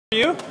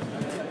You?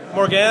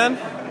 Morgan,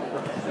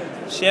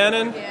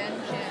 Shannon,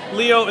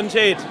 Leo, and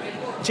Jade.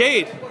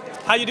 Jade,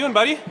 how you doing,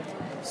 buddy?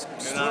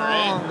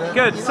 Strong.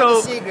 Good. You know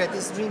So the secret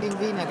is drinking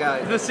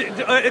vinegar.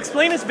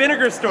 Explain his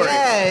vinegar story.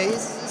 Yeah,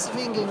 he's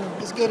drinking.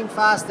 He's getting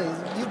faster.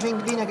 You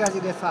drink vinegar, you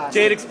get fast.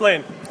 Jade,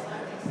 explain.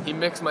 He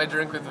mixed my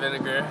drink with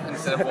vinegar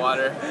instead of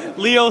water.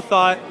 Leo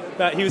thought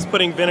that he was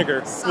putting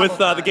vinegar with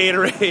the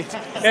Gatorade.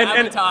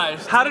 And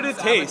Sabotaged. how did it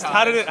taste?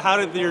 How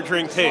did your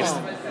drink taste?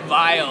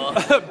 Vile.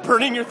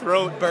 Burning your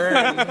throat. Burn.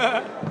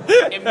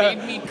 It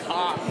made me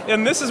cough.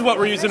 And this is what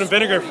we're using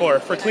vinegar for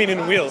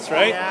cleaning wheels,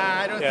 right? Yeah,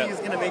 I don't think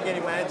it's gonna make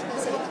any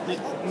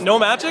magic. No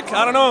magic?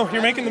 I don't know.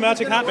 You're making the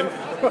magic happen.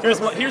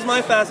 Here's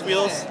my fast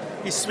wheels.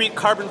 These sweet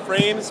carbon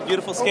frames,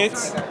 beautiful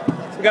skates.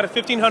 We got a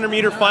 1,500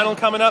 meter final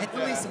coming up,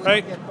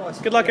 right?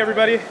 Good luck,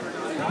 everybody.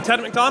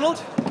 Ted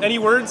McDonald, any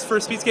words for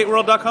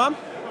speedskateworld.com?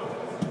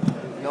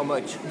 Not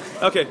much.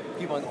 Okay.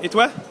 Et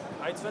toi?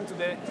 It's fun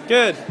today.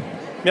 Good.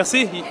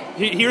 Merci.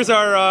 Here's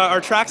our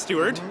track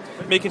steward,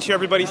 making sure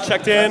everybody's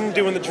checked in,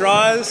 doing the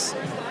draws.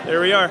 There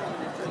we are.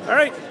 All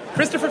right.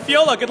 Christopher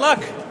Fiola, good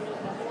luck.